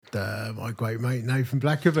my great mate Nathan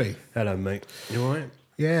Blackerby. Hello, mate. You all right?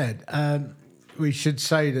 Yeah, we should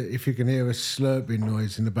say that if you can hear a slurping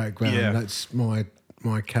noise in the background, that's my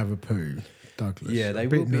cavapoo, Douglas. Yeah, they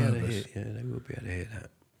will be able to hear. Yeah, they will be able to hear that.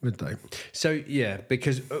 Would they? So yeah,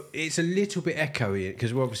 because it's a little bit echoey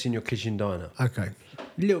because we're obviously in your kitchen diner. Okay. A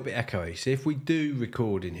little bit echoey. So if we do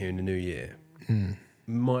record in here in the new year,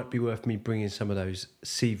 might be worth me bringing some of those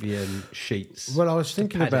CVN sheets. Well, I was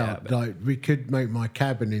thinking about bit. like we could make my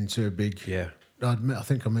cabin into a big. Yeah. I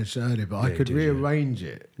think I mentioned it earlier, but I could rearrange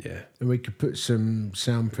it. Yeah. And we could put some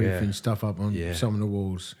soundproofing stuff up on some of the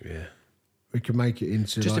walls. Yeah. We could make it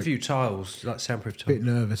into just like, a few tiles, like soundproof tiles. Bit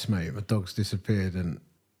nervous, mate. My dog's disappeared and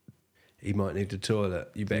he might need the toilet.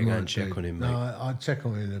 You better go and check on him, mate. No, I'll check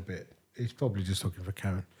on him in a bit. He's probably just looking for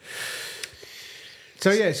Karen.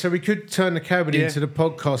 So we could turn the cabin into the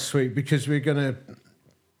podcast suite because we're gonna.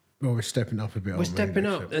 Well, we're stepping up a bit. We're stepping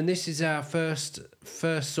up, and this is our first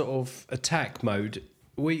sort of attack mode.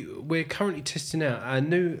 We're currently testing out our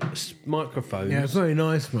new microphones. Yeah, it's very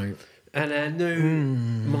nice, mate. And our new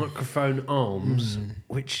microphone arms,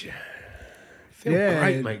 which feel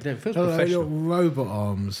great, mate. It feels professional. Like robot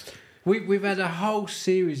arms. We've had a whole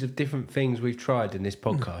series of different things we've tried in this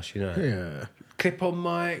podcast, you know. Yeah. Clip-on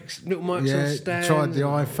mics, little mics on stands. Tried the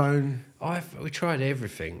iPhone. We tried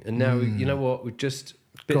everything, and now you know what? We've just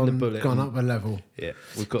bitten the bullet. Gone up a level. Yeah,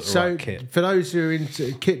 we've got the right kit. For those who are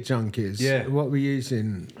into kit junkies, what we're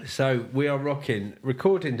using. So we are rocking.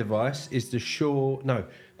 Recording device is the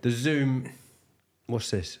Zoom. What's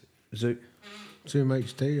this? Zoom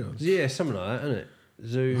HD. Or? Yeah, something like that, isn't it?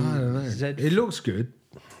 Zoom. I don't know. It looks good.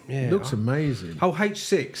 Yeah, it looks amazing. Oh,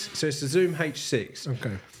 H6. So it's the Zoom H6.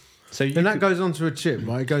 Okay. So that goes onto a chip,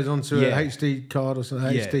 right? It goes onto a HD card or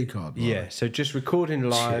something. HD card. Right? Yeah. So just recording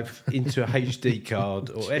live into a HD card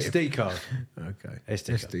or SD card. Okay.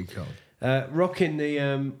 SD card. Rocking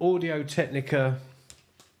the Audio Technica.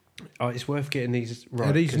 Oh, it's worth getting these right.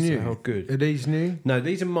 Are these new? How good? Are these new? No,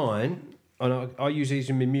 these are mine. And I use these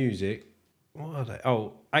in my music. What are they?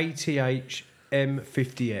 Oh, ATH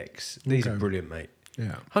M50X. These are brilliant, mate.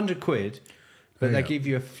 Yeah. £100, but they give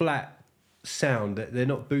you a flat sound that they're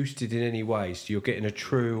not boosted in any way, so you're getting a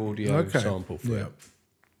true audio sample for it.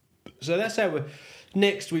 So that's how we're.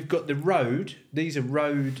 Next, we've got the Rode. These are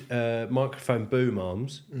Rode microphone boom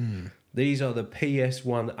arms. These are the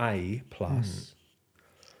PS1A Plus,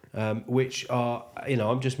 which are,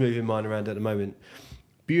 I'm just moving mine around at the moment.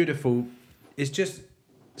 Beautiful. It's just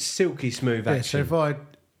silky smooth action. Yeah, so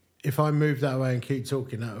if I move that way and keep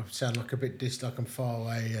talking, that would sound like a bit like I'm far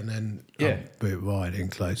away, and then I'll be right in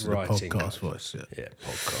close to the podcast voice. Yeah,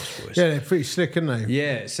 podcast voice. Yeah, they're pretty slick, aren't they?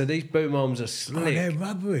 Yeah, so these boom arms are slick. Oh, they're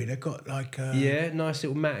rubbery. They've got like nice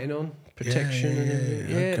little matting on, protection and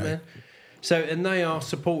everything. Yeah, man. So, and they are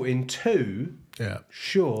supporting two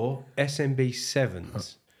Shure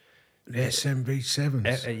SMB7s.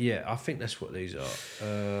 SMB7s? Yeah, I think that's what these are.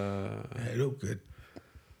 They look good.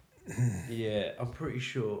 Yeah, I'm pretty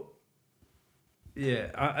sure.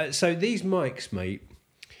 Yeah, so these mics, mate,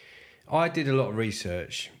 I did a lot of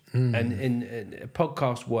research, and in a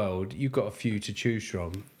podcast world, you've got a few to choose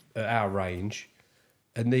from at our range,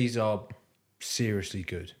 and these are seriously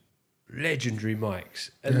good. Legendary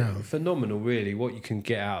mics, and phenomenal, really, what you can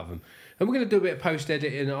get out of them. And we're going to do a bit of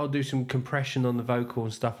post-editing, I'll do some compression on the vocal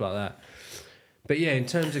and stuff like that. But yeah, in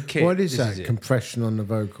terms of kit, what is that? Compression on the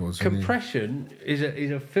vocals. Compression is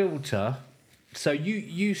a filter. So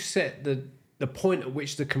you set the point at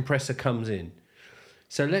which the compressor comes in.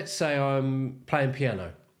 So let's say I'm playing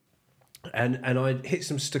piano, and I hit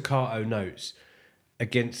some staccato notes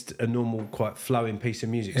against a normal, quite flowing piece of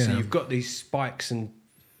music. So you've got these spikes and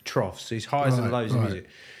troughs, these highs and lows of music.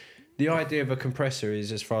 The idea of a compressor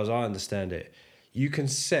is, as far as I understand it, you can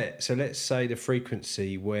set, so let's say the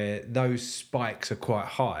frequency where those spikes are quite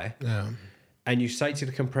high, and you say to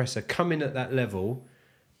the compressor, come in at that level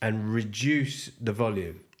and reduce the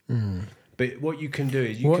volume. But what you can do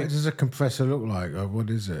is... What does a compressor look like? Or what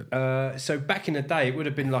is it? So back in the day, it would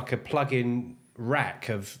have been like a plug-in rack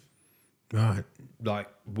of like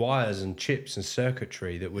wires and chips and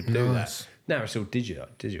circuitry that would do that. Now it's all digital,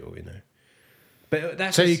 But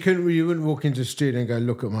that's so you wouldn't walk into a studio and go,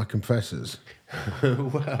 look at my compressors.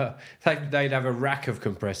 Well, they'd have a rack of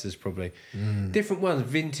compressors probably. Different ones,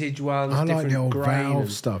 vintage ones. I like the old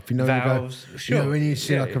valve stuff. Valves. When you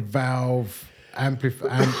see like a valve amp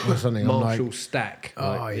or something. Marshall stack.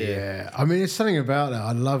 I mean, there's something about that.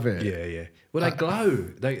 I love it. Yeah. Well, they glow.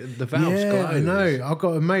 The valves glow. I know. I've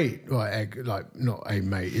got a mate, like not a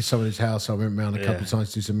mate. It's someone's house. I went round a couple of times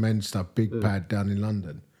to do some men's stuff. Big pad down in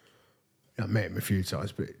London. I met him a few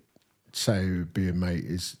times, but say it would be a mate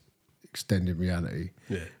is extended reality.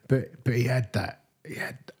 Yeah. But he had that. He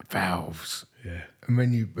had valves. Yeah. And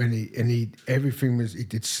when he everything was, he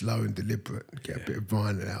did slow and deliberate, get a bit of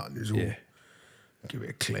vinyl out, and it was all give it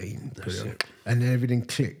a clean, put it on. And then everything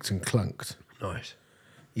clicked and clunked. Nice.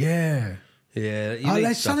 Yeah. Yeah.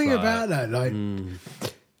 There's something about that. Like,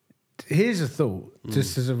 here's a thought,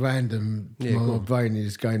 just as a random, my brain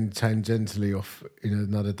is going tangentially off in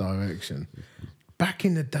another direction. Back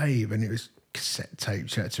in the day when it was cassette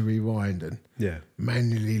tapes, you had to rewind and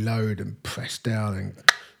manually load and press down and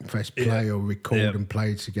press play or record and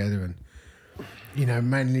play together and, you know,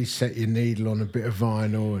 manually set your needle on a bit of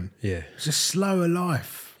vinyl and it's a slower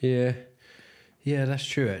life. Yeah. Yeah, that's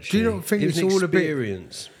true, actually. Do you not think it it's was all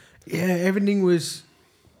experience? A bit... Yeah, everything was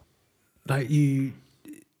like you...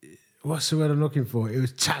 What's the word I'm looking for? It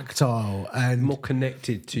was tactile and... More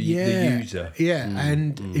connected to the user. Yeah,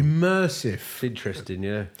 and immersive. It's interesting,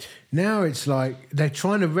 yeah. Now it's like they're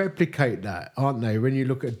trying to replicate that, aren't they? When you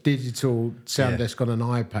look at digital sound desk on an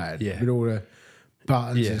iPad with all the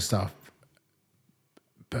buttons and stuff.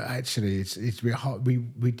 But actually,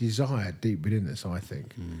 we desire deep within us, I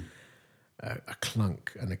think, a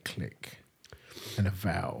clunk and a click and a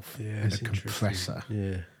valve and a compressor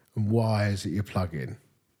and wires that you plug in.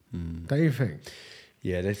 Don't you think?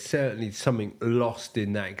 Yeah, there's certainly something lost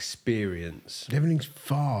in that experience. Everything's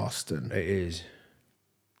fast and it is.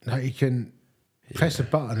 Like you can press a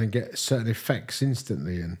button and get certain effects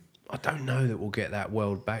instantly. And I don't know that we'll get that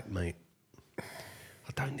world back, mate.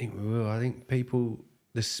 I don't think we will. I think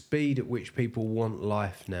the speed at which people want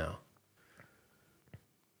life now.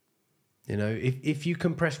 You know, if you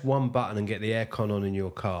can press one button and get the aircon on in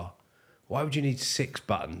your car, why would you need 6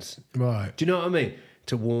 buttons? Right. Do you know what I mean?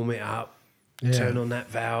 To warm it up, turn on that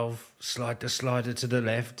valve, slide the slider to the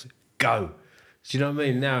left, go. Do you know what I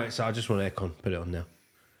mean? Now it's, I just want aircon, put it on now.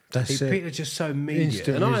 That's People are just so immediate.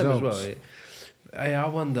 Instant and results. I am as well. I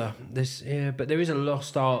wonder, but there is a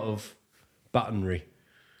lost art of buttonry.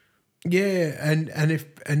 Yeah,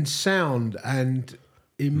 and sound and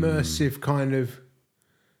immersive kind of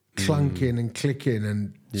clunking and clicking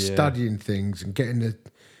and studying things and getting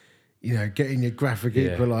your graphic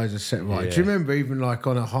equalizer set right. Do you remember even like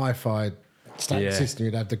on a hi-fi system,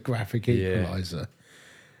 you'd have the graphic equalizer?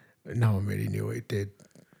 No one really knew what it did.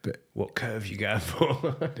 But what curve you going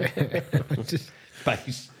for? just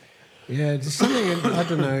Bass. Yeah, there's something, I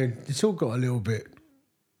don't know, it's all got a little bit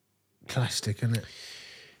plastic, isn't it?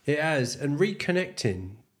 It has, and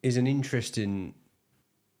reconnecting is an interesting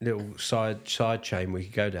little side chain we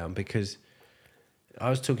could go down, because I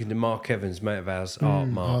was talking to Mark Evans, mate of ours,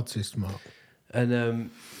 Artist Mark. And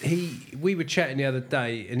we were chatting the other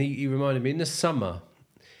day, and he reminded me, in the summer,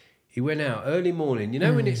 he went out early morning. You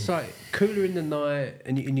know when it's like cooler in the night,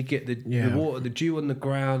 and you get the water, the dew on the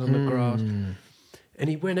ground, on the grass. And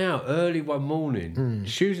he went out early one morning,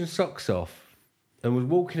 shoes and socks off, and was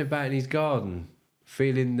walking about in his garden,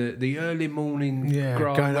 feeling the early morning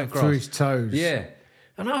grass, going up through his toes. Yeah.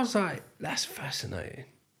 And I was like, that's fascinating.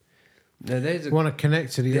 Now, want to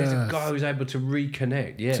connect to the earth. There's a guy who's able to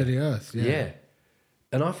reconnect, to the earth,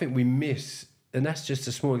 And I think we miss, and that's just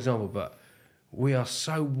a small example, but we are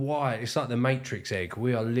so wired. It's like the Matrix egg.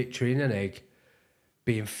 We are literally in an egg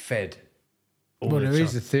being fed. There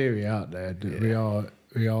is a theory out there that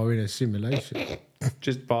we are in a simulation.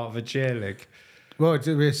 Just part of a chair leg. Well, it's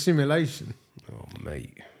a simulation. Oh,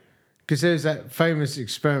 mate. Because there's that famous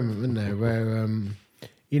experiment, isn't there, where,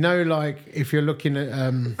 you know, like if you're looking at,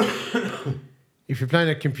 if you're playing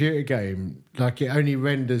a computer game, like it only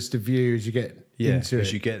renders the view as you get into it.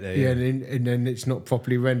 As you get there. Yeah, and then it's not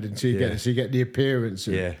properly rendered until you get it. So you get the appearance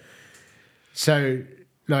of it. So,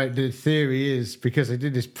 like, the theory is, because they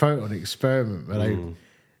did this proton experiment, where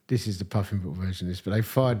this is the Puffin Book version of this, but they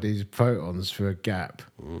fired these protons through a gap.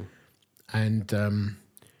 And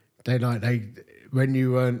when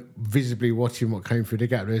you weren't visibly watching what came through the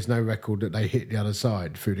gap, there's no record that they hit the other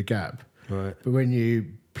side through the gap. Right. But when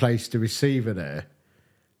you placed the receiver there,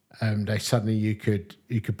 they suddenly you could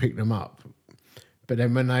pick them up. But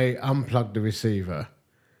then when they unplugged the receiver,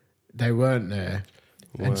 they weren't there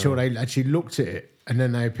until they actually looked at it, and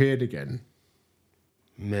then they appeared again.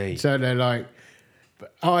 Mate. So they're like,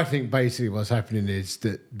 I think basically what's happening is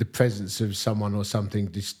that the presence of someone or something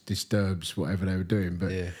disturbs whatever they were doing.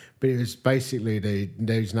 But it was basically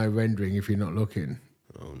there's no rendering if you're not looking.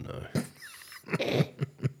 Oh, no.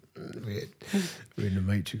 We're in the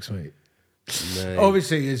Matrix, mate. No.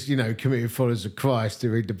 Obviously, as you know, committed followers of Christ, to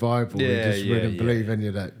read the Bible, we just wouldn't believe any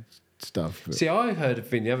of that stuff. But. See, I heard a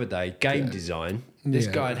thing the other day, game design. This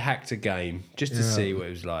guy had hacked a game just to see what it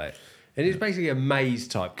was like. And it's basically a maze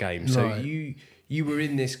type game. So you you were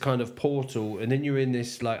in this kind of portal, and then you're in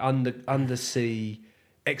this like undersea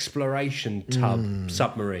exploration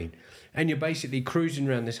submarine, and you're basically cruising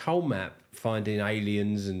around this whole map, finding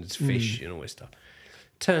aliens and fish and all this stuff.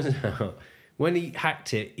 Turns out, when he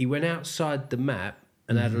hacked it, he went outside the map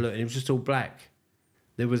and had a look, and it was just all black.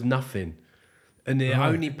 There was nothing. And the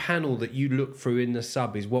only panel that you look through in the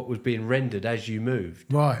sub is what was being rendered as you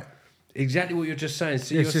moved. Right. Exactly what you're just saying.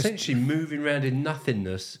 So you're essentially moving around in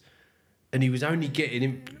nothingness, and he was only getting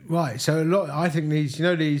him. Right. So I think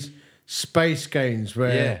these space games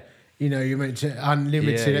where, you mentioned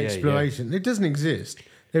unlimited exploration. It doesn't exist.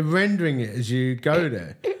 They're rendering it as you go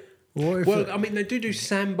there. I mean, they do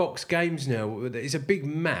sandbox games now. It's a big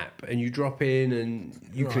map, and you drop in, and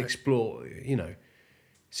you can explore,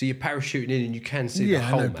 So you're parachuting in, and you can see the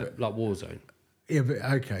whole map, like Warzone. Yeah, but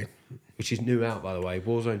okay. Which is new out, by the way.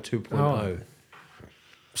 Warzone 2.0. Oh.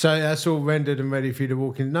 So that's all rendered and ready for you to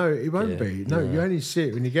walk in? No, it won't be. No, you only see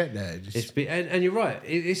it when you get there. And you're right.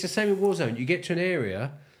 It's the same in Warzone. You get to an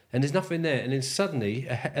area, and there's nothing there, and then suddenly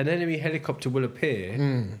an enemy helicopter will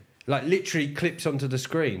appear, like literally clips onto the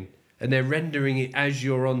screen, and they're rendering it as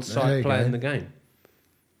you're on site playing the game.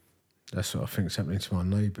 That's what I think's happening to my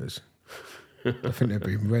neighbours. I think they're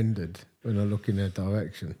being rendered when I look in their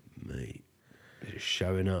direction. Mate, they're just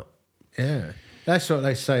showing up. Yeah. That's what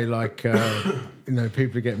they say, like,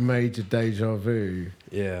 people get major deja vu.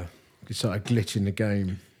 Yeah. It's like a glitch in the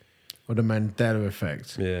game. Or the Mandela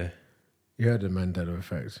effect. Yeah. You heard of the Mandela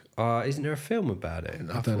effect? Isn't there a film about it?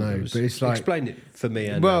 I don't know, but it's like... Explain it for me,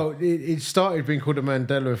 Andy. Well, it started being called the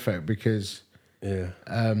Mandela effect because...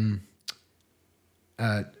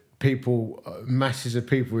 masses of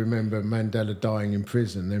people remember Mandela dying in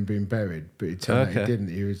prison, then being buried, but it turned out he didn't.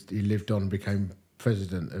 He lived on and became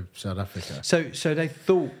president of South Africa. So they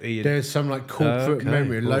thought there's some like corporate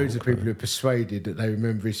memory. Loads of people who are persuaded that they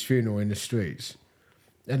remember his funeral in the streets,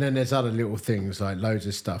 and then there's other little things like loads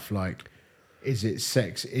of stuff like, is it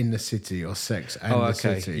sex in the city or sex and the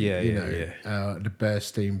city? The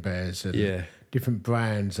Bernstein Bears and different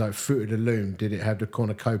brands like Fruit of the Loom. Did it have the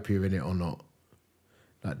cornucopia in it or not?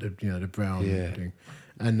 Like the brown thing,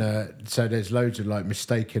 and so there's loads of like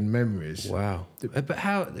mistaken memories. Wow! But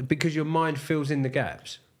how? Because your mind fills in the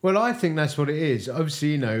gaps. Well, I think that's what it is.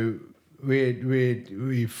 Obviously,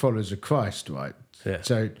 we're followers of Christ, right? Yeah.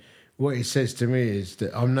 So what it says to me is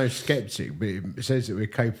that I'm no skeptic, but it says that we're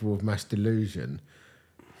capable of mass delusion.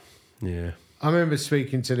 Yeah. I remember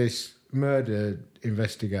speaking to this murder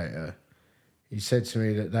investigator. He said to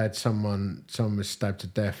me that they had someone was stabbed to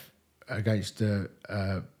death against a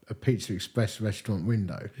Pizza Express restaurant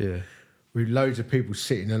window, with loads of people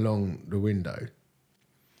sitting along the window,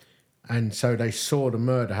 and so they saw the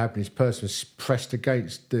murder happen. This person was pressed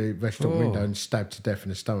against the restaurant window and stabbed to death in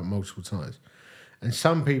the stomach multiple times. And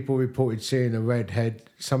some people reported seeing a red head.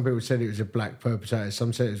 Some people said it was a black perpetrator.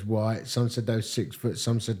 Some said it was white. Some said they were 6 foot.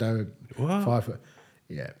 Some said they were 5 foot.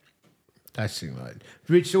 Yeah, that's the thing. Like,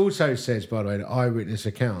 which also says, by the way, that eyewitness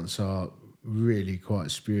accounts are really quite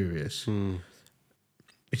spurious,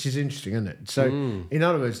 which is interesting, isn't it? So, in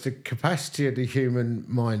other words, the capacity of the human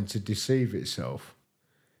mind to deceive itself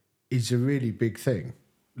is a really big thing.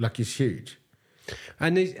 Like, it's huge.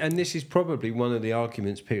 And this is probably one of the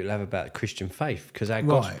arguments people have about Christian faith, because our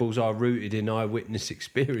Gospels are rooted in eyewitness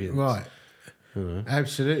experience. Right.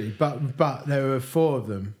 Absolutely. But there are 4 of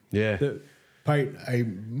them that paint a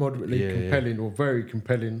moderately compelling or very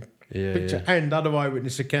compelling picture, and other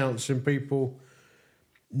eyewitness accounts from people,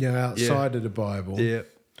 outside of the Bible. Yeah.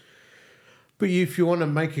 But if you want to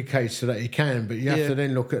make a case so that you can, but you have to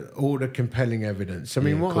then look at all the compelling evidence. I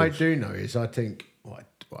mean, what I do know is, I think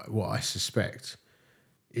what I suspect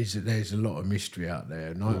is that there's a lot of mystery out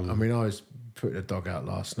there. And I was putting a dog out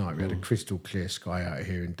last night. We had a crystal clear sky out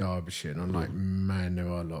here in Derbyshire, and I'm like, man, there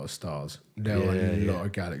are a lot of stars. There are a lot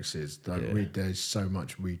of galaxies. There's so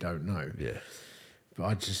much we don't know. Yeah. But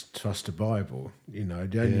I just trust the Bible, the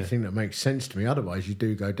only thing that makes sense to me. Otherwise, you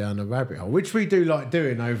do go down a rabbit hole, which we do like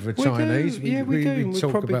doing over Chinese. We do. We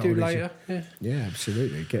talk probably about do later. Yeah,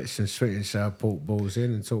 absolutely. Get some sweet and sour pork balls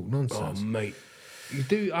in and talk nonsense. Oh, mate. You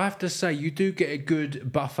do. I have to say, you do get a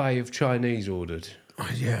good buffet of Chinese ordered. Oh,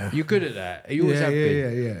 yeah. You're good at that. You always have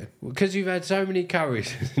been. Yeah. Because you've had so many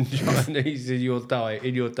curries and Chinese in your day.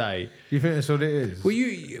 You think that's what it is? Well,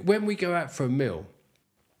 when we go out for a meal,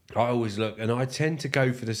 I always look, and I tend to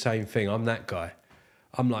go for the same thing. I'm that guy.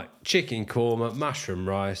 I'm like chicken korma, mushroom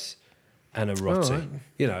rice, and a roti.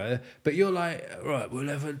 Right. But you're like, right, we'll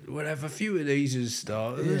have a few of these as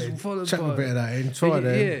start. Chuck a bit of that in. Try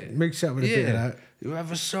that. Mix it up with a bit of that. You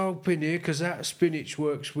have a soap in here because that spinach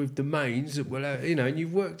works with the mains. That will, and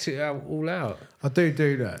you've worked it out all out. I do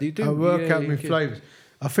that. You do? I work Yeah, out you my get- flavours.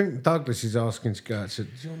 I think Douglas is asking to go out. So, do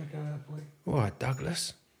you want to go out, boy? All right,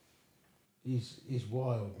 Douglas. He's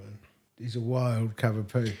wild, man. He's a wild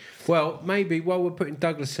cavapoo. Well, maybe while we're putting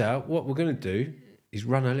Douglas out, what we're going to do is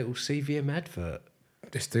run a little CVM advert.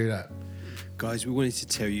 Let's do that. Guys, we wanted to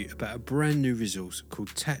tell you about a brand new resource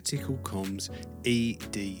called Tactical Comms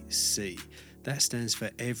EDC. That stands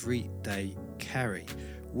for Everyday Carry.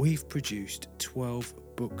 We've produced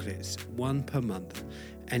 12 booklets, one per month,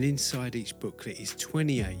 and inside each booklet is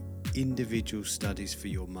 28 individual studies for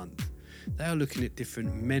your month. They are looking at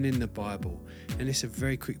different men in the Bible, and it's a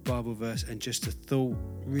very quick Bible verse and just a thought,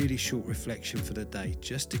 really short reflection for the day,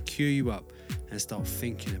 just to cue you up and start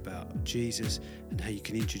thinking about Jesus and how you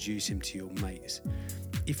can introduce him to your mates.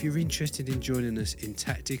 If you're interested in joining us in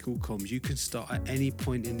Tactical Comms, you can start at any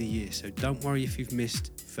point in the year, so don't worry if you've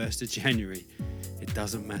missed 1st of January. It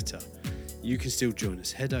doesn't matter. You can still join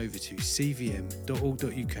us. Head over to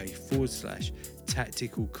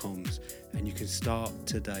cvm.org.uk/tactical comms and you can start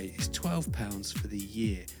today. It's £12 for the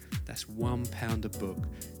year. That's £1 a book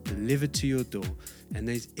delivered to your door, and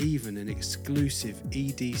there's even an exclusive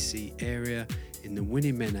EDC area in the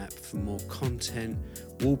Winning Men app for more content,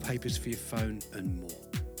 wallpapers for your phone and more.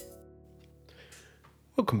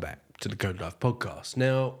 Welcome back to the Code Life podcast.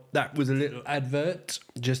 Now, that was a little advert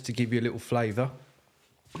just to give you a little flavour,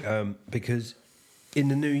 because in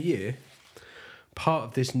the new year, part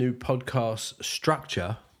of this new podcast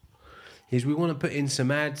structure is we want to put in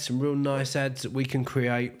some ads, some real nice ads that we can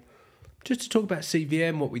create just to talk about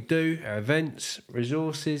CVM, what we do, our events,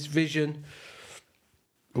 resources, vision,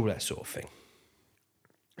 all that sort of thing.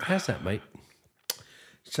 How's that, mate?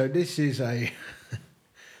 So this is a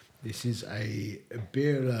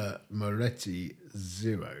Birra Moretti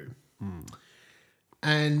Zero,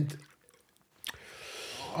 and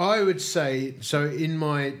I would say so. In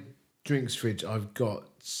my drinks fridge, I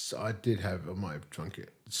might have drunk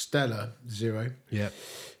it. Stella Zero, Yeah.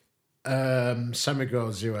 San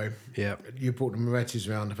Miguel Zero. Yeah. You brought the Moretti's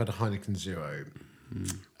around. I've had a Heineken Zero,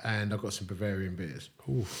 and I've got some Bavarian beers.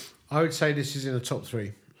 I would say this is in the top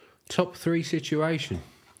three. Top three situation.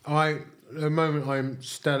 At the moment, I'm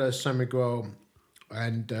Stella, San Miguel,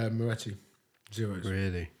 and Moretti Zeros.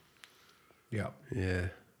 Really? Yeah. Yeah.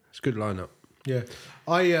 It's a good lineup. Yeah,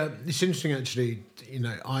 it's interesting actually.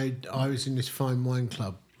 I was in this fine wine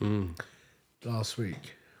club last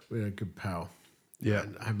week with a good pal. Yeah.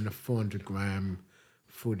 and having a 400 gram,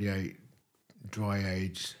 48 dry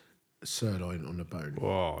aged sirloin on the bone.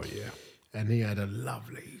 Oh, yeah. And he had a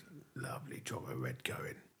lovely drop of red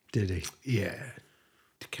going. Did he? Yeah,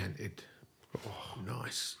 decanted. Oh,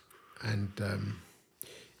 nice. And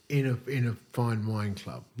in a fine wine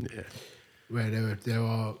club. Yeah. Where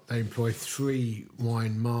they employ 3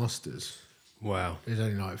 wine masters. Wow. There's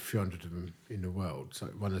only like a few hundred of them in the world. So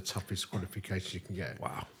one of the toughest qualifications you can get.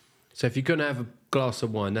 Wow. So if you're going to have a glass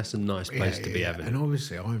of wine, that's a nice place to be having And it.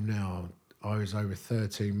 obviously, I was over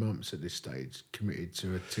 13 months at this stage committed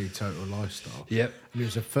to a teetotal lifestyle. Yep. And it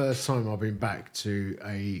was the first time I've been back to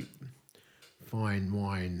a fine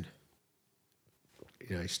wine,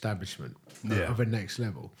 establishment of a next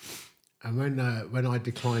level. And when I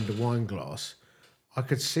declined the wine glass, I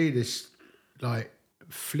could see this like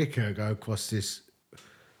flicker go across this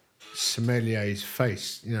sommelier's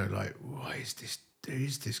face. Why is this? Who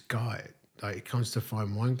is this guy? Like, he comes to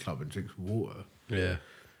fine wine club and drinks water. Yeah.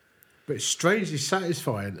 But it's strangely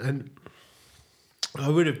satisfying, and I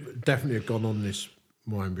would have definitely gone on this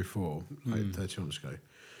wine before, like 30 months ago.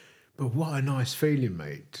 But what a nice feeling,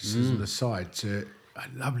 mate. Just as an aside, to a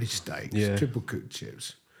lovely steak, triple cooked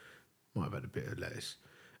chips. Might have had a bit of lettuce,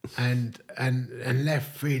 and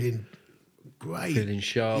left feeling great, Feeling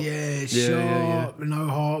sharp. Yeah, sharp. No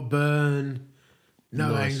heartburn,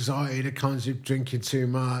 no anxiety that comes with drinking too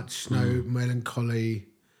much, no melancholy.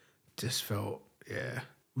 Just felt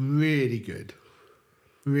really good,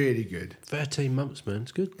 really good. 13 months, man.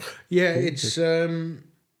 It's good. Yeah, it's 13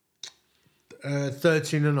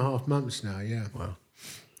 and a half months now. Yeah, Wow.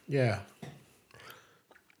 yeah.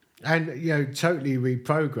 And, totally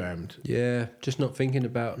reprogrammed. Yeah. Just not thinking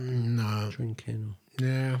about No, drinking.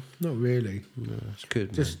 yeah, not really. No, it's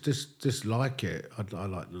good, Just like it. I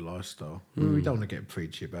like the lifestyle. We don't want to get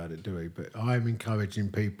preachy about it, do we? But I'm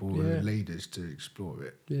encouraging people and leaders to explore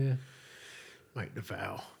it. Yeah. Make the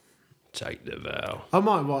vow. Take the vow. I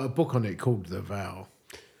might write a book on it called The Vow.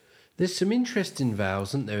 There's some interesting vows,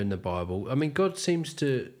 isn't there, in the Bible? I mean, God seems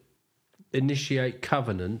to initiate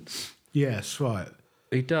covenants. Yes, right.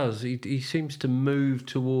 He does. He seems to move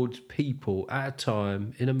towards people at a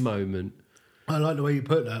time, in a moment, I like the way you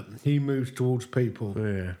put that. He moves towards people.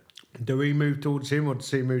 Yeah. Do we move towards him or does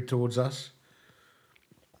he move towards us?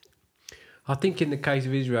 I think in the case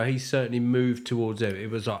of Israel, he certainly moved towards them. It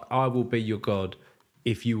was like, I will be your God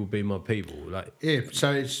if you will be my people. Like,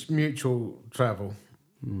 So it's mutual travel.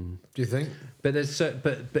 Do you think? but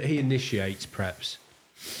but he initiates perhaps.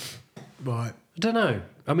 Right. I don't know.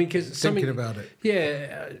 I mean, because Thinking about it.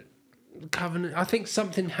 Yeah, covenant. I think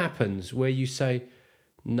something happens where you say,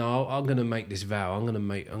 "No, I'm going to make this vow. I'm going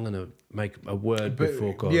to make a word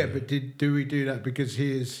before God." Yeah, but do we do that because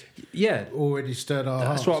he has already stirred our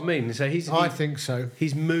hearts? That's what I mean. So I think so.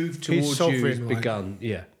 He's moved towards you. sovereign, He's right? begun.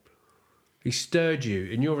 Yeah, he stirred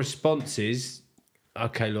you, and your response is,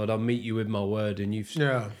 "Okay, Lord, I'll meet you with my word." And you've,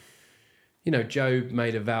 Yeah. you know, Job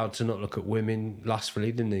made a vow to not look at women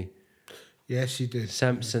lustfully, didn't he? Yes, he did.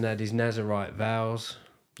 Samson had his Nazarite vows.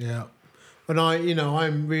 Yeah. And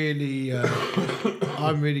I'm really,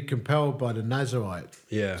 I'm really compelled by the Nazarite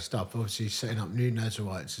stuff. Obviously, setting up new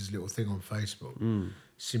Nazarites is a little thing on Facebook.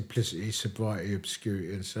 Simplicity, sobriety,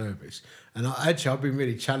 obscurity, and service. And I've been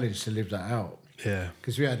really challenged to live that out. Yeah.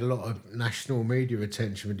 Because we had a lot of national media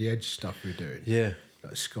attention with the Edge stuff we're doing. Yeah.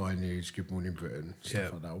 Like Sky News, Good Morning Britain, stuff Yeah.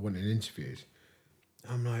 like that. I wanted interviews.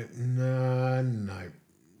 I'm like, no.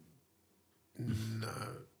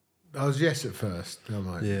 I was yes at first. I'm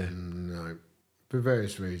like, no. For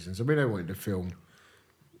various reasons. I mean, they wanted to film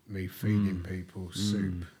me feeding people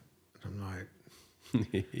soup. I'm like,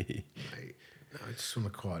 mate, no, I just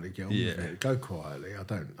want to quietly get on with it. Go quietly. I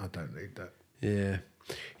don't need that. Yeah,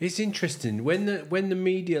 it's interesting when the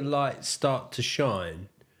media lights start to shine.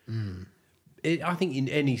 I think in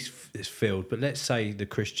any field, but let's say the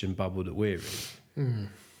Christian bubble that we're in,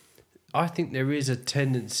 I think there is a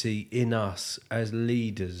tendency in us as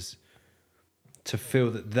leaders to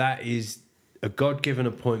feel that is a God-given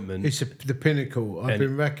appointment. It's the pinnacle. I've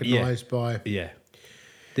been recognised by. Yeah.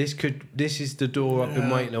 This is the door I've been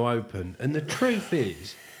waiting to open. And the truth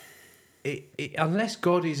is, unless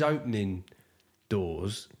God is opening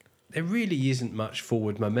doors, there really isn't much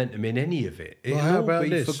forward momentum in any of it. It'll all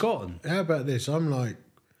be forgotten. How about this? I'm like,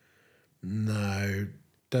 no,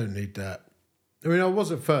 don't need that. I mean, I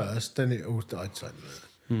was at first, then it all started saying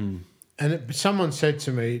that. And someone said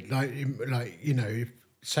to me, like if,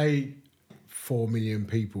 say 4 million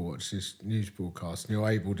people watch this news broadcast and you're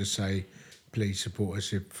able to say, please support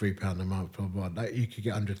us with £3 a month, blah, blah, blah, that you could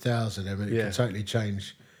get 100,000 and it could totally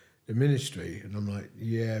change the ministry. And I'm like,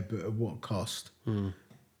 yeah, but at what cost?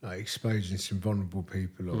 Like exposing some vulnerable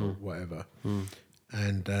people or whatever.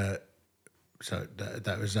 And so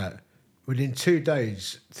that was that. Within 2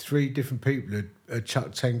 days, 3 different people had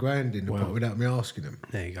chucked 10 grand in the pot without me asking them.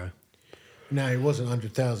 There you go. No, it wasn't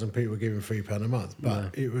 100,000 people giving £3 a month,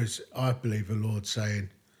 but it was, I believe, the Lord saying,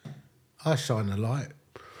 I shine the light.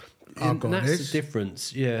 I've got that's this. the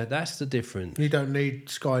difference. Yeah, that's the difference. You don't need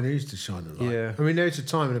Sky News to shine the light. Yeah. I mean, there's a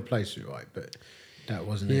time and a place for it, right? But that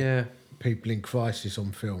wasn't Yeah. it. People in crisis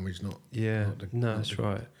on film is not. Yeah, not that's the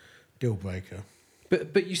right. deal breaker.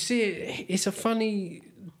 But you see, it's a funny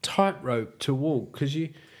tightrope to walk because I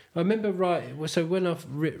remember so when I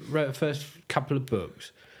wrote the first couple of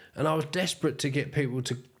books, and I was desperate to get people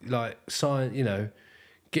to like sign,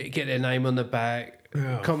 get their name on the back,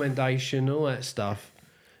 commendation, all that stuff.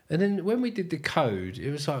 And then when we did the code,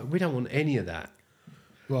 it was like we don't want any of that.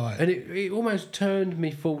 Right. And it almost turned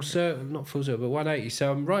me full circle, not full circle, but 180.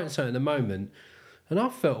 So I'm writing something at the moment, and I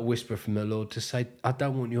felt a whisper from the Lord to say, I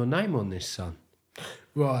don't want your name on this, son.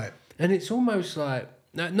 Right. And it's almost like,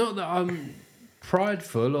 not that I'm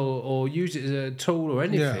prideful or use it as a tool or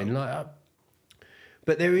anything,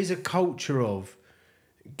 but there is a culture of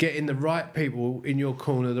getting the right people in your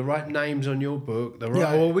corner, the right names on your book, the right...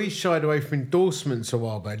 Yeah, well, we shied away from endorsements a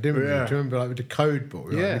while back, didn't we? Yeah. Do you remember, like, with the code book?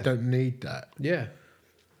 Right? Yeah. We don't need that. Yeah.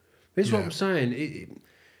 That's what I'm saying.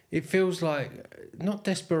 It feels like, not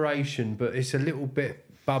desperation, but it's a little bit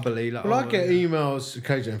bubbly. Like, Well, I get emails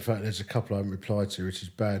occasionally. In fact, there's a couple I haven't replied to, which is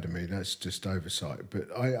bad of me. That's just oversight. But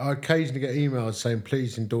I occasionally get emails saying,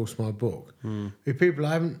 please endorse my book. With people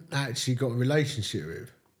I haven't actually got a relationship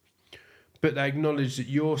with. But they acknowledge that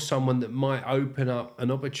you're someone that might open up an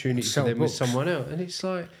opportunity for them with someone else. And it's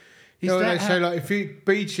like... They say, like, if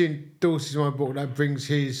Beachy endorses my book, that brings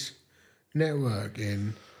his network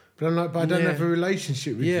in. But I'm like, but I don't have a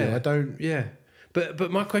relationship with you. I don't... Yeah.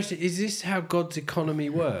 But my question is this how God's economy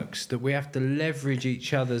works? That we have to leverage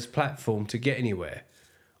each other's platform to get anywhere?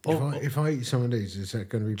 If I eat some of these, is that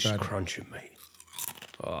going to be just bad? crunching me.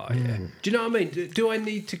 Oh, yeah. Do you know what I mean? Do I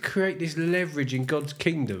need to create this leverage in God's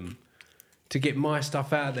kingdom to get my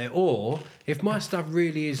stuff out there? Or if my stuff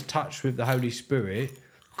really is touched with the Holy Spirit,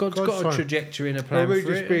 God's got a fine. trajectory and a Are plan we for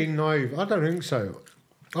just it. being naive? I don't think so.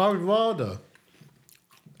 I would rather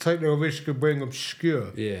take the risk of being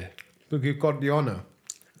obscure Yeah. because you've got the honour.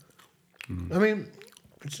 I mean,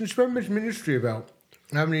 since when was ministry about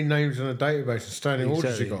how many names on a database and standing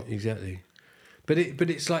orders you got? Exactly. But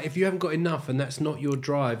it's like if you haven't got enough and that's not your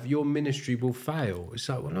drive, your ministry will fail. It's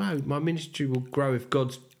like, well, no, my ministry will grow if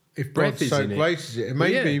God's If breath God is so in it. graces it. And Well,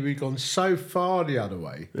 maybe yeah. we've gone so far the other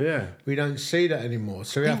way, Yeah, we don't see that anymore.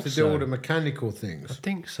 So we have to Think do so. all the mechanical I things.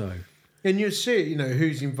 think so. And you see it,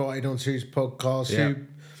 who's invited onto whose podcast, Yeah.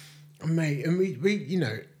 mate, and we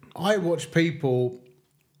I watch people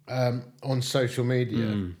on social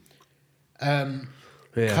media Yeah.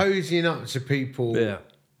 cozying up to people Yeah.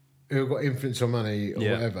 who have got influence or money or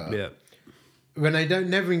Yeah. whatever. Yeah. When they don't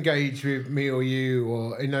never engage with me or you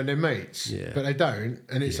or their mates, Yeah. but they don't,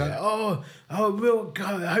 and it's Yeah. like, real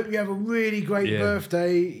God, I hope you have a really great Yeah.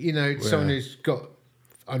 birthday. Someone who's got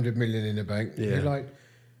 100 million in the bank. Yeah. You're like,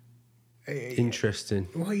 Interesting.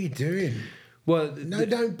 what are you doing? Well, No,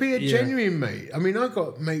 don't be a yeah. genuine mate. I mean, I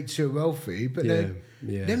got mates who are wealthy, but Yeah,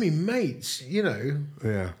 they're me mates. Yeah.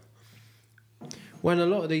 When a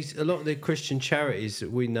lot of the Christian charities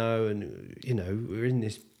that we know, and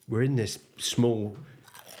we're in this small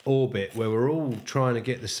orbit where we're all trying to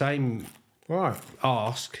get the same Right.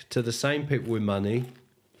 ask to the same people with money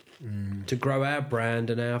to grow our brand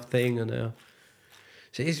and our thing and our.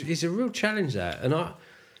 So it's a real challenge, that, and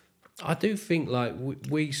I do think like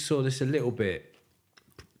we saw this a little bit,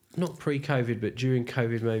 not pre-COVID but during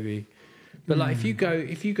COVID maybe, but like if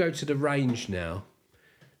you go to the range now,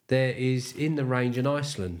 there is in the range in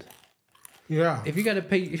Iceland. Yeah. If you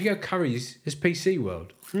go Curry's, there's PC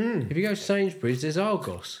World. If you go Sainsbury's, there's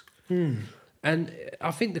Argos. And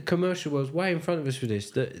I think the commercial world's way in front of us with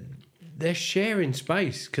this. That they're sharing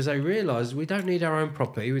space because they realise we don't need our own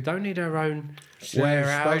property, we don't need our own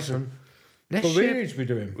warehouse. Let's But we share. need to be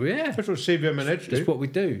doing. Yeah, That's what CVM and Edge do. that's what we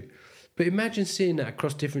do. But imagine seeing that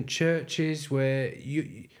across different churches where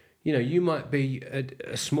you might be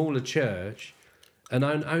a smaller church and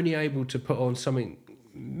only able to put on something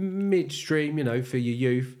midstream, for your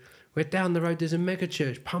youth. Where down the road there's a mega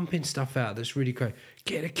church pumping stuff out that's really great.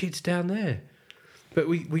 Get the kids down there. But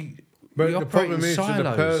we But we the operate problem in is that the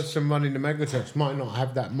silos. person running the megachurch might not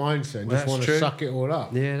have that mindset and Well, just that's want to true. suck it all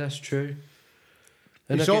up. Yeah, that's true.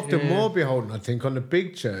 And It's I get- often yeah. more beholden, I think, on the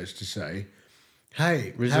big church to say,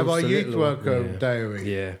 hey, Resource have our the youth little- worker yeah. day a week.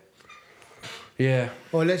 Yeah. Yeah.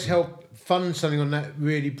 Or let's help fund something on that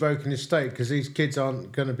really broken estate because these kids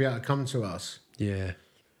aren't going to be able to come to us. Yeah.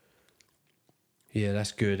 Yeah,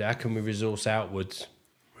 that's good. How can we resource outwards?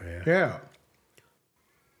 Yeah.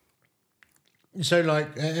 So,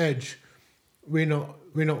 like at Edge, we're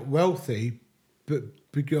not wealthy, but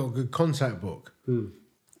we got a good contact book, and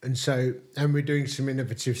we're doing some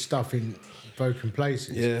innovative stuff in broken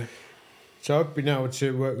places. Yeah. So I've been able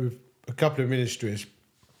to work with a couple of ministries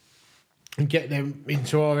and get them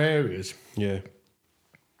into our areas, Yeah.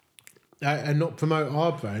 and not promote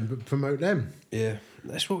our brand, but promote them. Yeah.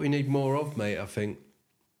 That's what we need more of, mate, I think.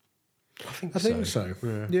 I think so.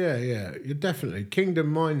 Yeah. You're definitely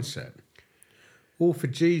kingdom mindset. All for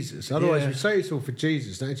Jesus. Otherwise, Yeah. we say it's all for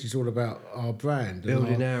Jesus, and actually it's all about our brand. and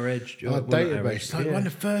Building our edge. our well, not database. edge, Like yeah. one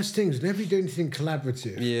of the first things, whenever you do anything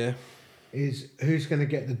collaborative, Yeah. is who's going to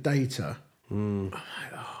get the data. Who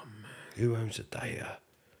owns the data?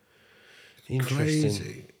 Interesting.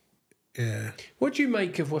 Crazy. Yeah. What do you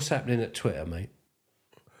make of what's happening at Twitter, mate?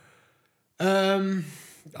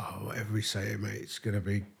 Whatever we say, mate, it's going to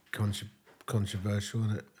be controversial,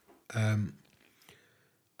 isn't it?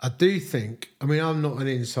 I do think, I'm not an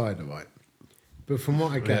insider, right? But from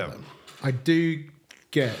what I gather, I do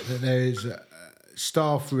get that there is a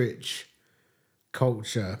staff-rich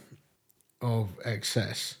culture of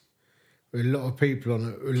excess with a lot of people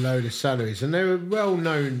on a load of salaries. And there are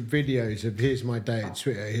well-known videos of here's my day at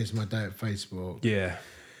Twitter, here's my day at Facebook. Yeah.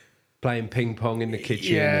 Playing ping pong in the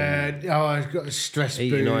kitchen. Yeah, I've got a stress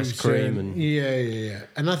Eating boost ice cream and- yeah.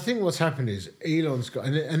 And I think what's happened is Elon's got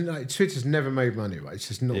and like Twitter's never made money, right? It's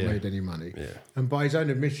just not Yeah. made any money. Yeah. And by his own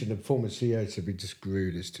admission, the former CEO said we just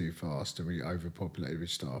grew this too fast and we overpopulated with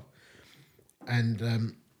staff.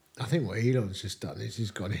 And I think what Elon's just done is he's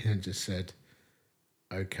gone in and just said,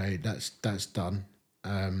 "Okay, that's done.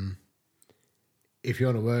 If you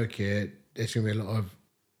want to work here, there's going to be a lot of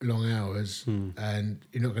long hours and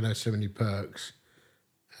you're not going to have so many perks.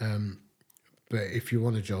 But if you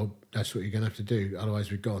want a job, that's what you're going to have to do. Otherwise,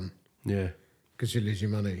 we're gone Yeah. because you lose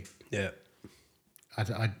your money." Yeah.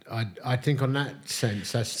 I think on that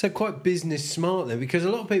sense, that's So quite business smart then, because a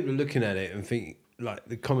lot of people are looking at it and think, like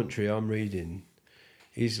the commentary I'm reading,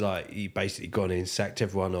 He's like, he basically gone in, sacked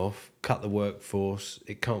everyone off, cut the workforce.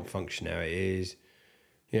 It can't function how it is.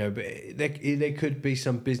 You know, but there could be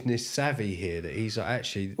some business savvy here that he's like,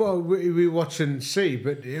 actually... Well, we watch and see,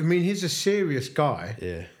 but I mean, he's a serious guy.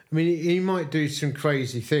 Yeah. I mean, he might do some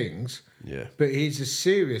crazy things, Yeah. but he's a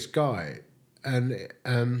serious guy. And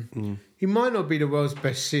he might not be the world's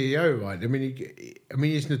best CEO, right? I mean,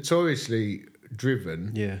 he's notoriously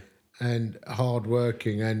driven. Yeah. And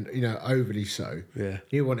hard-working and, you know, overly so. Yeah.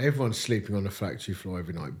 You want everyone sleeping on the factory floor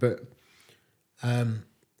every night. But on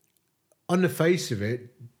the face of it,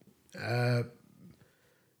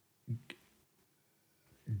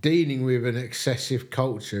 dealing with an excessive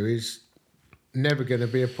culture is never going to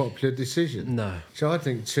be a popular decision. No. So I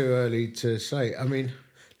think too early to say. I mean,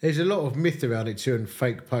 there's a lot of myth around it too and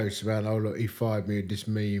fake posts about, oh, look, he fired me with this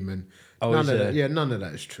meme. And none of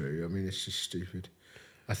that's true. I mean, it's just stupid.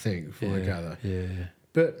 I think, from what I gather. Yeah.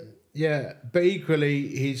 But equally,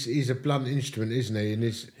 he's a blunt instrument, isn't he?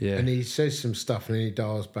 And he says some stuff and then he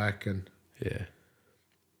dials back. And Yeah.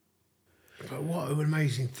 but what an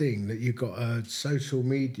amazing thing that you've got a social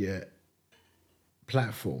media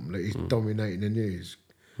platform that is dominating the news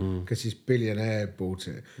because this billionaire bought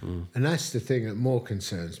it, and that's the thing that more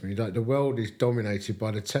concerns me. Like the world is dominated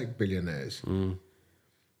by the tech billionaires.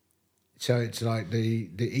 So it's like the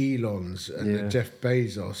Elons and the Jeff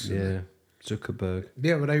Bezos. And Zuckerberg.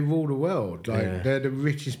 yeah, but they rule the world. Like they're the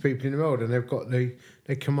richest people in the world, and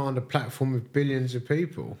they command a platform of billions of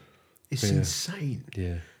people. It's insane.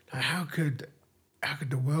 Yeah. Like how could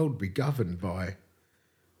the world be governed by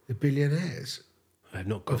the billionaires They've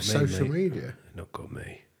not got of me, social mate. media? They've not got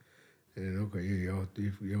me. Yeah, not got you.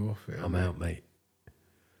 You're off it. I'm out, mate.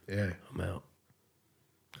 Yeah, I'm out.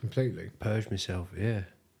 completely. Purge myself, yeah.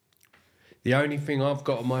 The only thing I've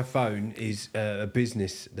got on my phone is the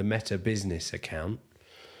Meta business account,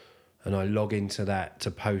 and I log into that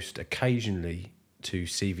to post occasionally to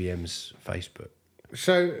CVM's Facebook.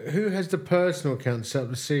 So who has the personal account to set up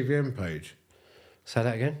the CVM page? Say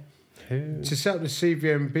that again? Who? To set up the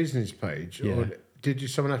CVM business page, Yeah. or did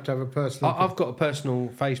someone have to have a personal? I've got a personal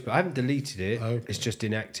Facebook. I haven't deleted it. Okay. It's just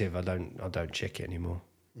inactive. I don't check it anymore.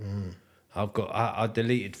 I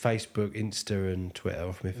deleted Facebook, Insta, and Twitter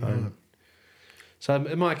off my phone. So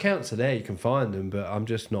my accounts are there. You can find them, but I'm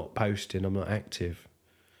just not posting. I'm not active.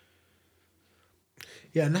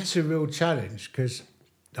 Yeah, and that's a real challenge because,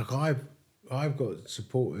 like, I've got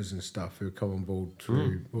supporters and stuff who come on board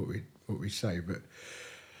through what we say, but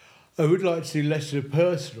I would like to do less of the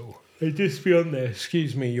personal. They just be on there.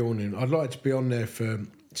 Excuse me, yawning. I'd like to be on there for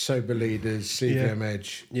Sober Leaders, CVM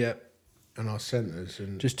Edge, Yeah. and our centres.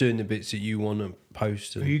 And Just doing the bits that you want to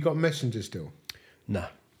post. have And... you got Messenger still? No.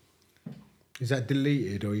 Is that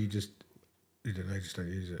deleted or you just don't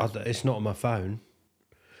use it? It's not on my phone.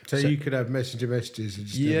 So you could have Messenger messages and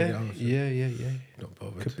just never get answered. Yeah. Not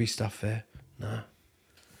bothered. Could be stuff there. No.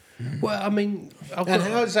 Well, I mean, And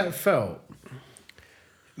how's that felt?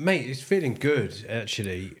 mate, it's feeling good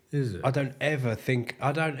actually. Is it? I don't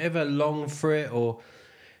ever long for it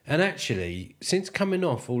and actually, since coming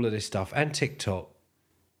off all of this stuff and TikTok,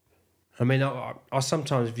 I mean, I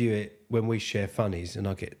sometimes view it when we share funnies and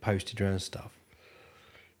I get posted around stuff.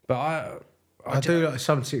 But I do like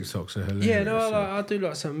some TikToks are hilarious. yeah, no, I do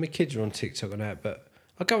like some. My kids are on TikTok and that, but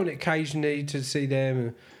I go on it occasionally to see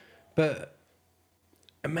them. But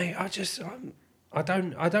mate, I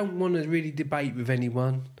don't want to really debate with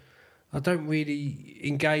anyone. I don't really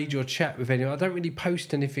engage or chat with anyone. I don't really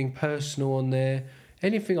post anything personal on there.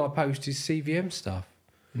 Anything I post is CVM stuff.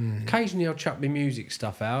 Occasionally I'll chuck my music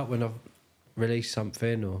stuff out when I've released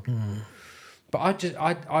something but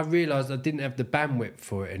I realised I didn't have the bandwidth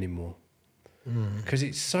for it anymore because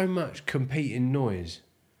it's so much competing noise.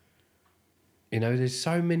 You know, there's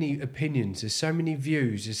so many opinions, there's so many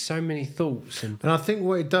views, there's so many thoughts, and I think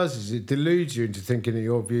what it does is it deludes you into thinking that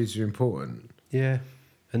your views are important. yeah,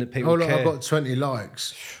 and that people Oh look, care. I've got 20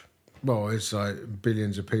 likes. Well, it's like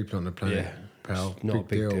billions of people on the planet. Yeah, pal. it's not a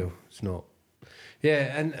big deal. It's not.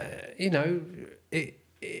 Yeah, and you know,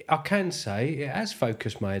 I can say it has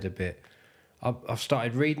focused my head a bit. I've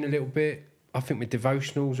started reading a little bit. I think my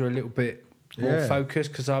devotionals are a little bit more Yeah.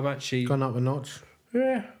 focused because I'm actually Gone up a notch.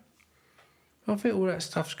 yeah. I think all that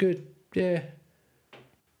stuff's good. Yeah,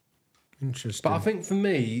 Interesting. but I think for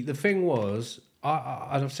me the thing was,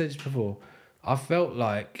 and I've said this before, I felt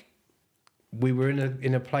like we were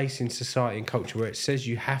in a place in society and culture where it says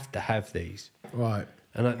you have to have these. Right.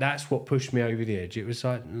 And that's what pushed me over the edge. It was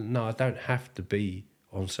like, no, I don't have to be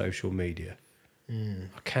on social media.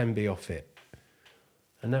 I can be off it.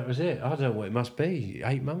 And that was it. I don't know what it must be.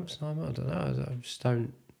 8 months, 9 months, I don't know. I just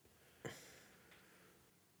don't...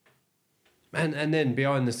 And then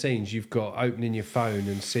behind the scenes, you've got opening your phone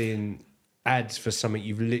and seeing ads for something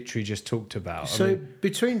you've literally just talked about. So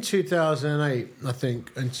between 2008, I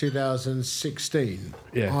think, and 2016,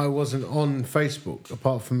 I wasn't on Facebook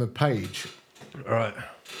apart from a page. Right.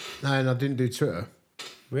 And I didn't do Twitter.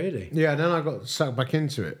 Really? Yeah, then I got sucked back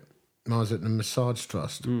into it. I was at the Massage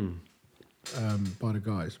Trust by the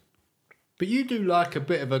guys. But you do like a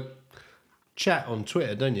bit of a chat on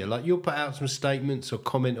Twitter, don't you? Like you'll put out some statements or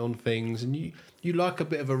comment on things, and you like a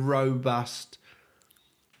bit of a robust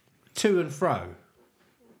to and fro,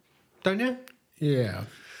 don't you? Yeah.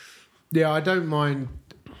 Yeah, I don't mind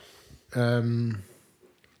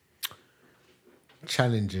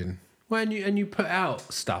challenging. Well, and you put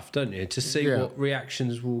out stuff, don't you, to see what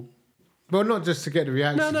reactions will... Well, not just to get the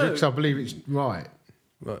reaction, No. because I believe it's right.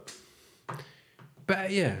 Right.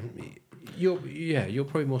 But yeah, you're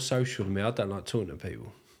probably more social than me. I don't like talking to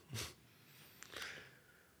people.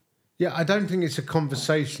 Yeah, I don't think it's a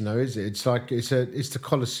conversation though, is it? It's like it's the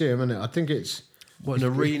Colosseum, isn't it? I think it's an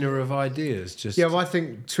arena of ideas. Just well, I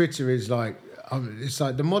think Twitter is like it's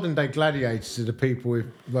like the modern day gladiators are the people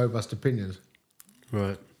with robust opinions.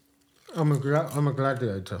 Right. I'm a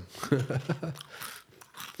gladiator.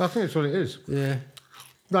 I think that's what it is. Yeah.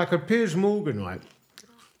 Like a Piers Morgan, right?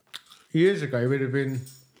 Years ago, he would have been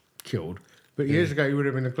killed, but years ago, he would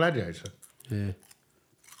have been a gladiator. Yeah.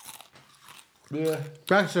 Yeah.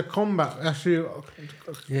 That's a combat. That's the,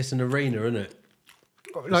 Yeah, it's an arena, isn't it?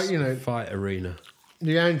 like, you know, Fight arena.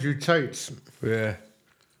 the Andrew Tates. Yeah.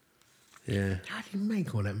 Yeah. How do you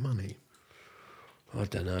make all that money? I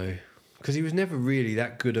don't know. Because he was never really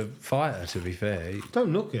that good a fighter, to be fair.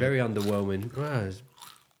 Don't look at Very underwhelming. Well,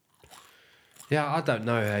 yeah, I don't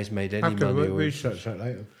know how he's made any I can money. research that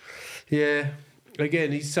later. Yeah.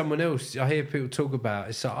 Again, he's someone else. I hear people talk about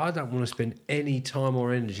it. So I don't want to spend any time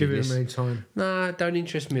or energy. Give him any time. Nah, it don't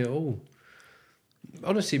interest me at all.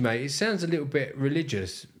 Honestly, mate, it sounds a little bit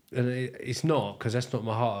religious, and it's not, because that's not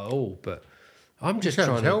my heart at all. But I'm just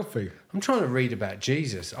trying healthy. I'm trying to read about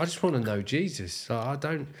Jesus. I just want to know Jesus. Like, I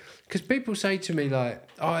don't, because people say to me like,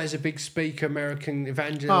 "Oh, he's a big speaker, American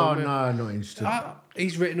evangelist." Oh no, I'm not interested.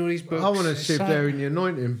 He's written all these books. I want to sit there and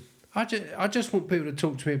anoint him. I just want people to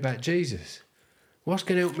talk to me about Jesus. What's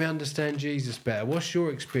going to help me understand Jesus better? What's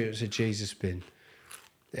your experience of Jesus been?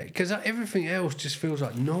 Because everything else just feels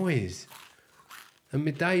like noise. And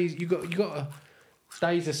my days, you got to,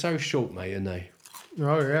 days are so short, mate, aren't they?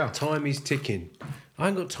 Oh yeah. Time is ticking. I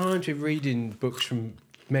ain't got time to be reading books from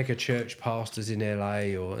mega church pastors in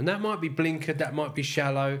LA, and that might be blinkered, that might be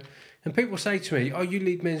shallow. And people say to me, "Oh, you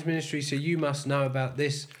lead men's ministry, so you must know about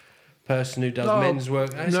this person who does men's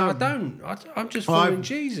work." And I don't. I'm just following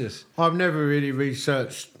Jesus. I've never really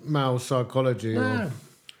researched male psychology. No.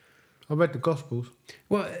 I read the Gospels.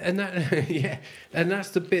 Well, and that and that's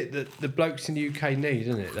the bit that the blokes in the UK need,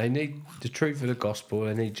 isn't it? They need the truth of the gospel.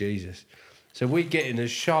 They need Jesus. So we're getting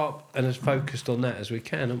as sharp and as focused on that as we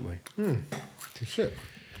can, aren't we? That's it.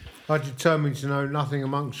 I determined to know nothing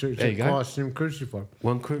amongst you except Christ and Him crucified.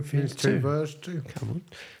 1 Corinthians 2 verse 2. Come on,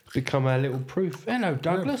 it's become our little proof. Hello,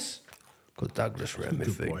 Douglas. Got Douglas around my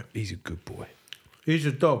feet. Boy. He's a good boy. He's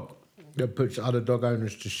a dog that puts other dog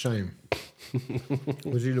owners to shame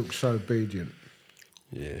because he looks so obedient.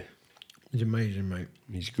 Yeah, He's amazing, mate.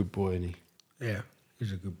 he's a good boy, isn't he? Yeah,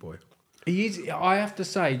 he's a good boy. He is. I have to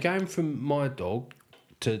say, going from my dog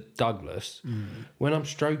to Douglas, when I'm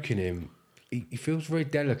stroking him, he feels very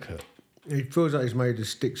delicate. He feels like he's made of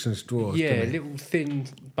sticks and straws. Yeah, doesn't he? little thin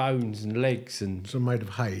bones and legs and It's made of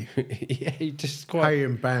hay. yeah, he just quite Hay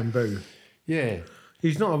and bamboo. yeah.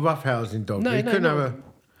 He's not a roughhousing dog. No, he no, couldn't no. have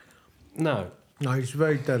a... No, No, he's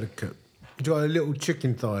very delicate. He's got a little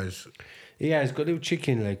chicken thighs. yeah, he's got little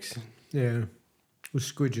chicken legs. Yeah, with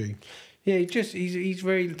squidgy. Yeah, he's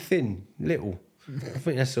very thin, little. I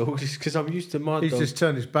think that's all. Just because I'm used to my He's dog. just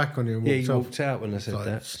turned his back on you and Yeah, walked he off. walked out when I said Like,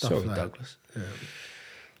 that. stuff Sorry, like that. Douglas. Yeah.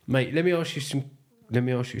 Mate, let me ask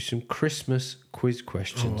you some Christmas quiz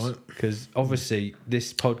questions, All right. because obviously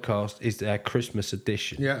this podcast is our Christmas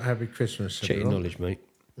edition. Yeah, happy Christmas. Check your everyone. knowledge, mate.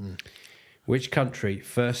 Which country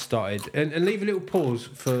first started... And leave a little pause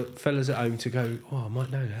for fellas at home to go, "Oh, I might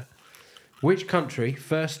know that." Which country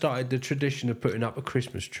first started the tradition of putting up a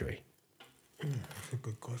Christmas tree? That's a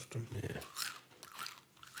good question. Yeah.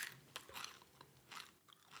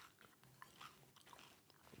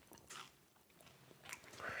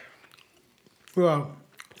 Well,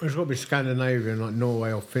 it's got to be Scandinavian, like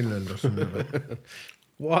Norway or Finland or something. like that.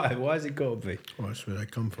 Why? Why has it got to be? Well, that's where they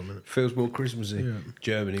come from, isn't it? Feels more Christmassy. Yeah.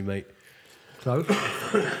 Germany, mate. Close.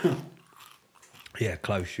 Yeah,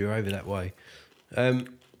 close. You're over that way.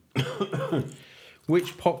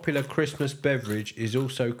 Which popular Christmas beverage is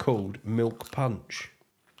also called milk punch?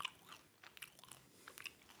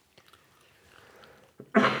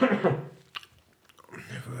 Never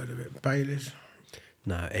heard of it. Baileys.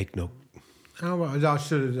 No, eggnog. Oh, well, I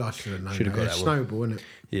should have known. Should have got It's that one. Snowball, isn't it?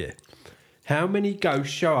 Yeah. How many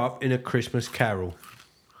ghosts show up in A Christmas Carol?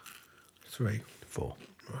 3. 4.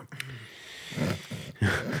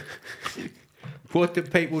 What do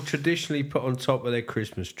people traditionally put on top of their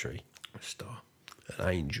Christmas tree? A star. An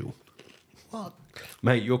angel. What?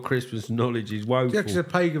 Mate, your Christmas knowledge is woeful. Yeah, 'cause it's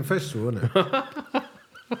a pagan festival, isn't it?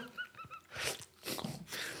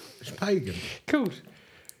 It's pagan. Cool.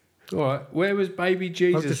 All right. Where was baby I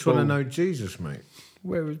Jesus just born? want to know Jesus, mate.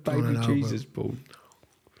 Where was wanna baby know, Jesus born?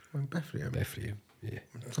 In Bethlehem. Bethlehem. Yeah.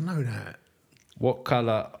 I know that. What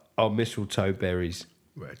colour are mistletoe berries?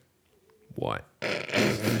 Red. White.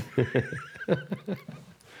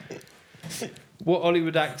 What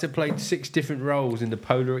Hollywood actor played 6 different roles in the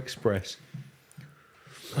Polar Express?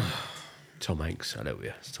 Tom Hanks. I know we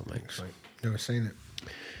are. It's Tom Hanks. Right. Never seen it.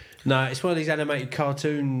 No, it's one of these animated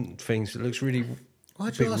cartoon things that looks really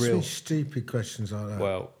Why'd bit you ask real. me stupid questions like that?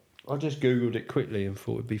 Well. I just googled it quickly and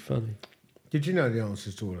thought it'd be funny. Did you know the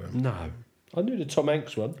answers to all of them? No, I knew the Tom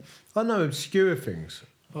Hanks one. I know obscure things.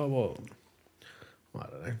 Oh, what? I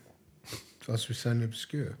don't know. That's we saying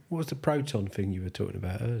obscure. What was the proton thing you were talking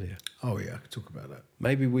about earlier? Oh yeah, I could talk about that.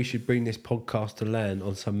 Maybe we should bring this podcast to land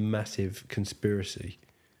on some massive conspiracy.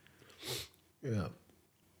 Yeah.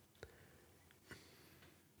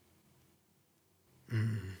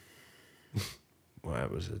 Well,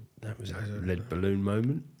 that was a lead balloon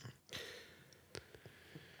moment.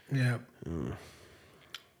 Yeah.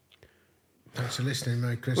 Thanks for listening.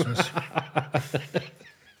 Merry Christmas.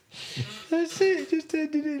 That's it. Just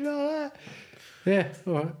ended it like that. Yeah.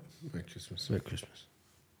 All right. Merry Christmas. Merry Christmas.